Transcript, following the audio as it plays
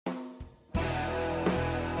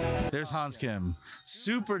There's Hans Kim.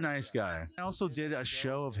 Super nice guy. I also did a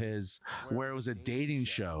show of his where it was a dating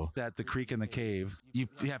show at the Creek in the Cave. You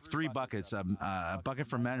have 3 buckets, a bucket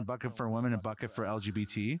for men, a bucket for women, a bucket for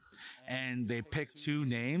LGBT. And they pick 2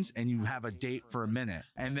 names and you have a date for a minute.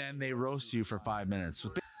 And then they roast you for 5 minutes.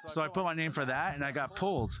 So I put my name for that and I got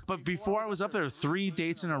pulled. But before I was up there, 3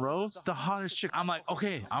 dates in a row, the hottest chick. I'm like,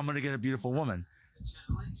 okay, I'm going to get a beautiful woman.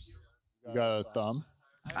 You got a thumb?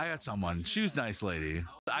 I got someone. She was a nice lady.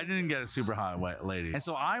 I didn't get a super hot white lady. And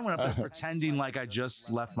so I went up there pretending like I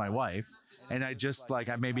just left my wife. And I just I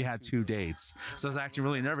maybe had 2 dates. So I was actually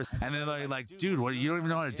really nervous. And then they're like, dude, what, you don't even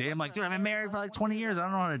know how to date? I'm like, dude, I've been married for like 20 years. I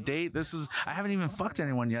don't know how to date. I haven't even fucked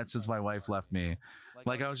anyone yet since my wife left me.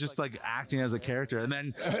 Like I was just like acting as a character. And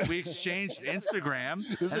then we exchanged Instagram.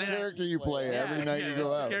 This is a character you play every night you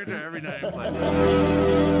go out. Character every night I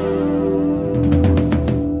play.